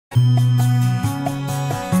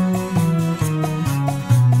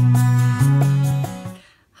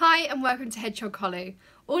and welcome to Hedgehog Hoolw.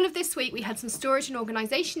 All of this week we had some storage and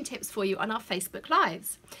organisation tips for you on our Facebook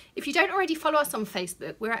Lives. If you don't already follow us on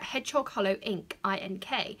Facebook, we're at Hedgehog Hoolw Inc,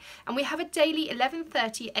 I-N-K, and we have a daily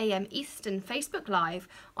 11:30 AM Eastern Facebook Live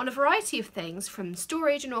on a variety of things from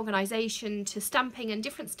storage and organisation to stamping and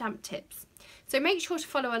different stamp tips. So make sure to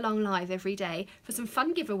follow along live every day for some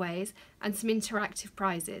fun giveaways and some interactive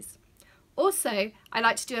prizes. Also, I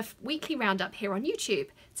like to do a weekly roundup here on YouTube,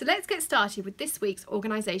 so let's get started with this week's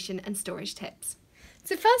organisation and storage tips.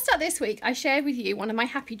 So first up this week, I shared with you one of my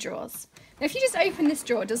happy drawers. Now if you just open this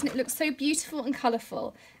drawer, doesn't it look so beautiful and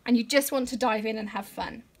colourful, and you just want to dive in and have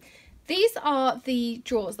fun? These are the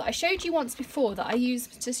drawers that I showed you once before that I use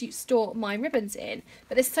to store my ribbons in,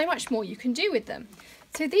 but there's so much more you can do with them.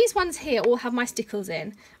 So these ones here all have my stickles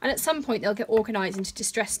in, and at some point they'll get organised into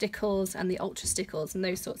distress stickles and the ultra stickles and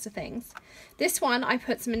those sorts of things. This one I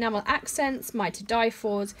put some enamel accents, my to die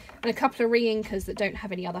fors, and a couple of re-inkers that don't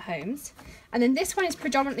have any other homes. And then this one is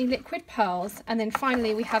predominantly liquid pearls, and then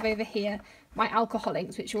finally we have over here my alcohol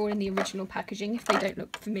inks, which are all in the original packaging if they don't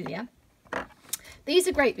look familiar. These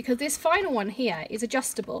are great because this final one here is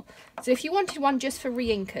adjustable, so if you wanted one just for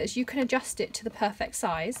re-inkers you can adjust it to the perfect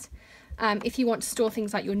size. If you want to store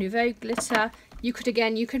things like your Nouveau glitter, you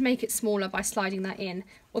could make it smaller by sliding that in,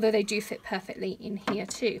 although they do fit perfectly in here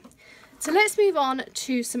too. So let's move on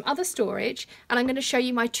to some other storage, and I'm going to show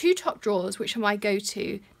you my two top drawers, which are my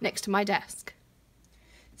go-to next to my desk.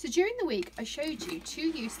 So during the week I showed you two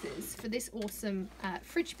uses for this awesome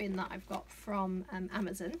fridge bin that I've got from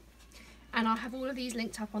Amazon, and I'll have all of these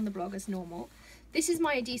linked up on the blog as normal. This is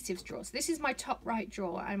my adhesives drawer, so this is my top right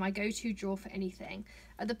drawer and my go-to drawer for anything.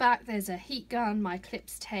 At the back there's a heat gun, my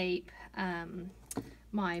clips tape,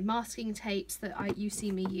 my masking tapes that you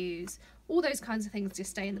see me use. All those kinds of things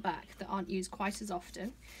just stay in the back that aren't used quite as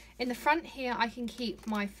often. In the front here I can keep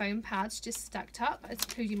my foam pads just stacked up,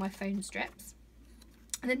 including my foam strips.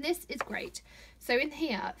 And then this is great. So in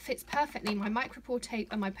here fits perfectly my micropore tape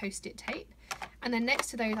and my post-it tape. And then next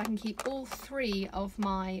to those I can keep all three of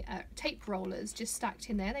my tape rollers just stacked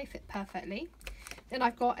in there. They fit perfectly. Then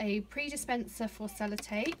I've got a pre-dispenser for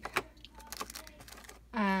sellotape.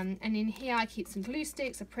 And in here I keep some glue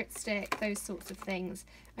sticks, a Pritt stick, those sorts of things.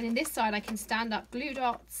 And in this side I can stand up glue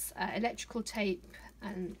dots, electrical tape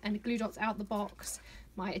and glue dots out the box.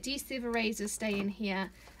 My adhesive erasers stay in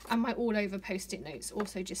here, and my all over post-it notes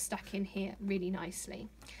also just stack in here really nicely.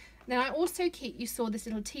 Then I also keep, you saw this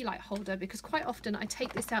little tea light holder, because quite often I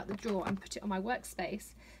take this out the drawer and put it on my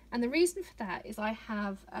workspace. And the reason for that is I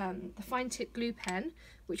have the fine tip glue pen,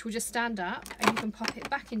 which will just stand up and you can pop it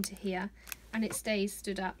back into here and it stays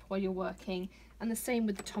stood up while you're working. And the same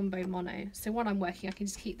with the Tombow Mono. So while I'm working I can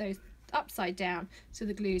just keep those upside down so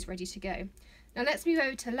the glue is ready to go. Now let's move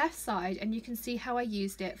over to the left side and you can see how I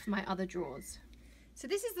used it for my other drawers. So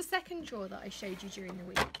this is the second drawer that I showed you during the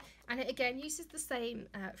week, and it again uses the same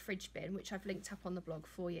fridge bin, which I've linked up on the blog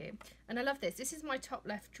for you. And I love this. This is my top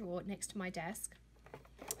left drawer next to my desk.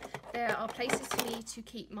 There are places for me to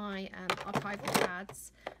keep my archival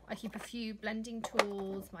pads. I keep a few blending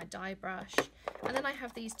tools, my die brush, and then I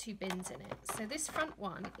have these two bins in it. So this front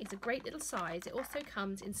one is a great little size. It also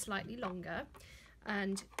comes in slightly longer,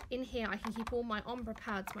 and in here I can keep all my ombre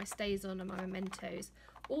pads, my StazOn and my mementos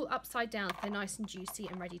all upside down so they're nice and juicy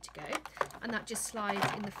and ready to go, and that just slides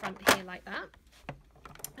in the front here like that.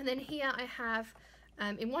 And then here I have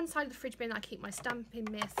in one side of the fridge bin I keep my stamping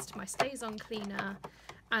mist, my StazOn cleaner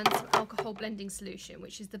and some alcohol blending solution,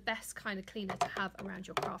 which is the best kind of cleaner to have around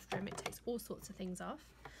your craft room. It takes all sorts of things off.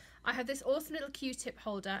 I have this awesome little Q-tip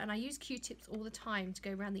holder, and I use Q-tips all the time to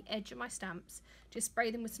go around the edge of my stamps. Just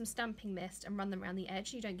spray them with some stamping mist and run them around the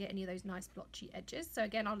edge. You don't get any of those nice blotchy edges. So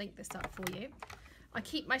again, I'll link this up for you. I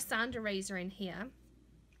keep my sand eraser in here.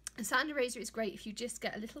 A sand eraser is great if you just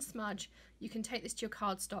get a little smudge. You can take this to your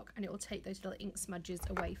cardstock and it will take those little ink smudges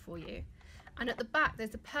away for you. And at the back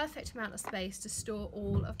there's a perfect amount of space to store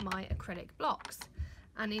all of my acrylic blocks.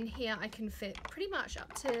 And in here I can fit pretty much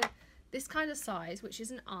up to this kind of size, which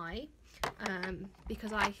is an eye,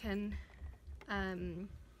 because I can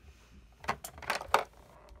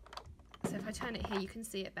so if I turn it here you can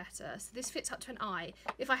see it better. So this fits up to an eye.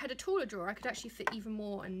 If I had a taller drawer I could actually fit even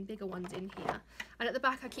more and bigger ones in here. And at the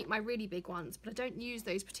back I keep my really big ones, but I don't use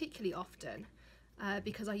those particularly often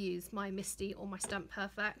because I use my Misty or my Stamp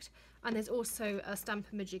Perfect. And there's also a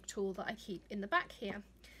Stamp-A-Magic tool that I keep in the back here.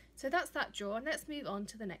 So that's that drawer, and let's move on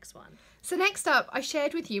to the next one. So next up, I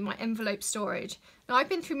shared with you my envelope storage. Now I've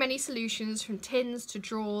been through many solutions from tins to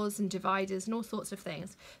drawers and dividers and all sorts of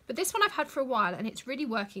things, but this one I've had for a while and it's really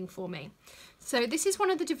working for me. So this is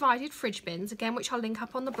one of the divided fridge bins, again, which I'll link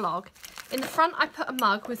up on the blog. In the front I put a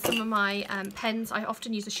mug with some of my pens. I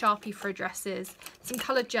often use a Sharpie for addresses, some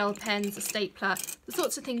coloured gel pens, a stapler, the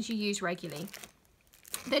sorts of things you use regularly.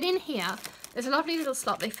 Then in here, there's a lovely little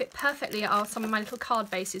slot. They fit perfectly are some of my little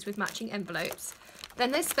card bases with matching envelopes.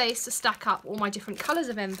 Then there's space to stack up all my different colours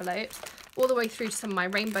of envelopes, all the way through to some of my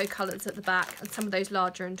rainbow colours at the back and some of those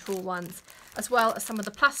larger and tall ones, as well as some of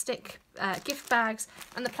the plastic gift bags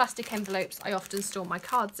and the plastic envelopes I often store my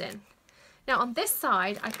cards in. Now on this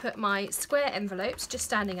side, I put my square envelopes just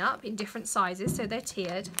standing up in different sizes, so they're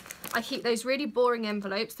tiered. I keep those really boring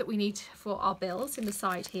envelopes that we need for our bills in the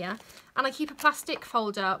side here. And I keep a plastic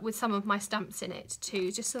folder with some of my stamps in it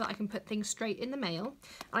too, just so that I can put things straight in the mail.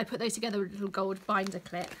 And I put those together with a little gold binder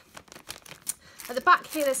clip. At the back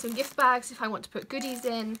here, there's some gift bags if I want to put goodies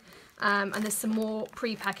in. And there's some more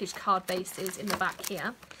pre-packaged card bases in the back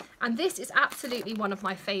here. And this is absolutely one of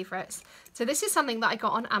my favourites. So this is something that I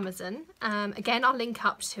got on Amazon. Again, I'll link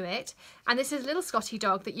up to it. And this is a little Scotty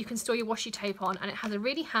dog that you can store your washi tape on, and it has a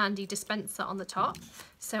really handy dispenser on the top.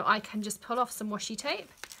 So I can just pull off some washi tape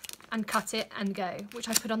and cut it and go, which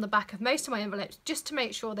I put on the back of most of my envelopes just to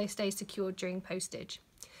make sure they stay secured during postage.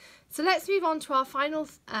 So let's move on to our final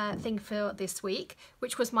thing for this week,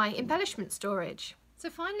 which was my embellishment storage. So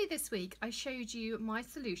finally this week I showed you my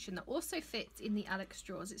solution that also fits in the Alex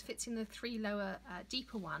drawers. It fits in the 3 lower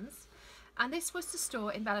deeper ones, and this was to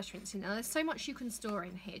store embellishments in. Now there's so much you can store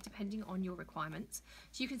in here depending on your requirements.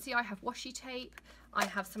 So you can see I have washi tape, I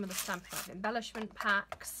have some of the Stampin' Up! Embellishment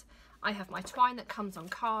packs, I have my twine that comes on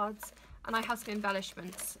cards, and I have some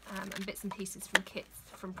embellishments and bits and pieces from kits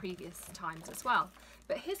from previous times as well.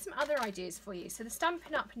 But here's some other ideas for you. So the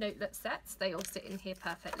Stampin' Up! Notelet sets, they all sit in here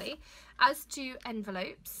perfectly, as do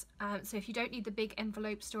envelopes. So if you don't need the big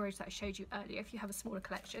envelope storage that I showed you earlier, if you have a smaller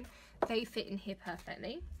collection, they fit in here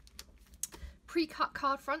perfectly. Pre-cut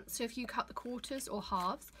card fronts, so if you cut the quarters or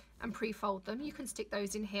halves and pre-fold them, you can stick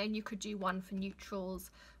those in here, and you could do one for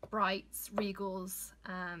neutrals, brights, regals,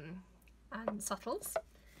 and subtles.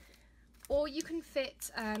 Or you can fit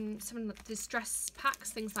some of the distress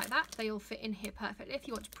packs, things like that. They all fit in here perfectly. If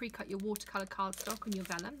you want to pre-cut your watercolour cardstock on your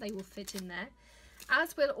vellum, they will fit in there.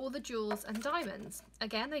 As will all the jewels and diamonds.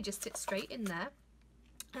 Again, they just sit straight in there,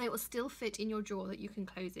 and it will still fit in your drawer that you can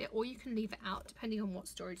close it, or you can leave it out depending on what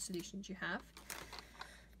storage solutions you have.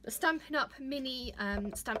 The Stampin' Up! Mini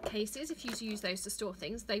stamp cases, if you use those to store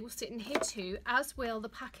things, they will sit in here too, as will the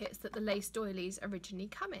packets that the lace doilies originally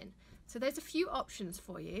come in. So there's a few options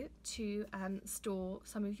for you to store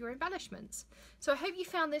some of your embellishments. So I hope you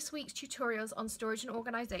found this week's tutorials on storage and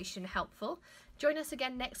organisation helpful. Join us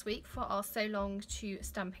again next week for our So Long to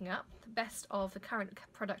Stamping Up, the best of the current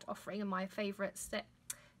product offering and my favourite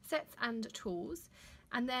sets and tools.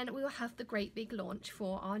 And then we will have the great big launch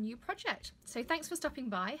for our new project. So thanks for stopping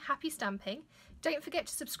by. Happy stamping. Don't forget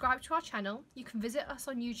to subscribe to our channel. You can visit us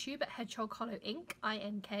on YouTube at Hedgehog Hoolw Inc.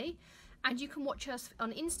 INK. And you can watch us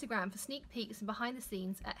on Instagram for sneak peeks and behind the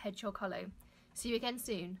scenes at Hedgehog Hoolw. See you again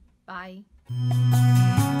soon. Bye.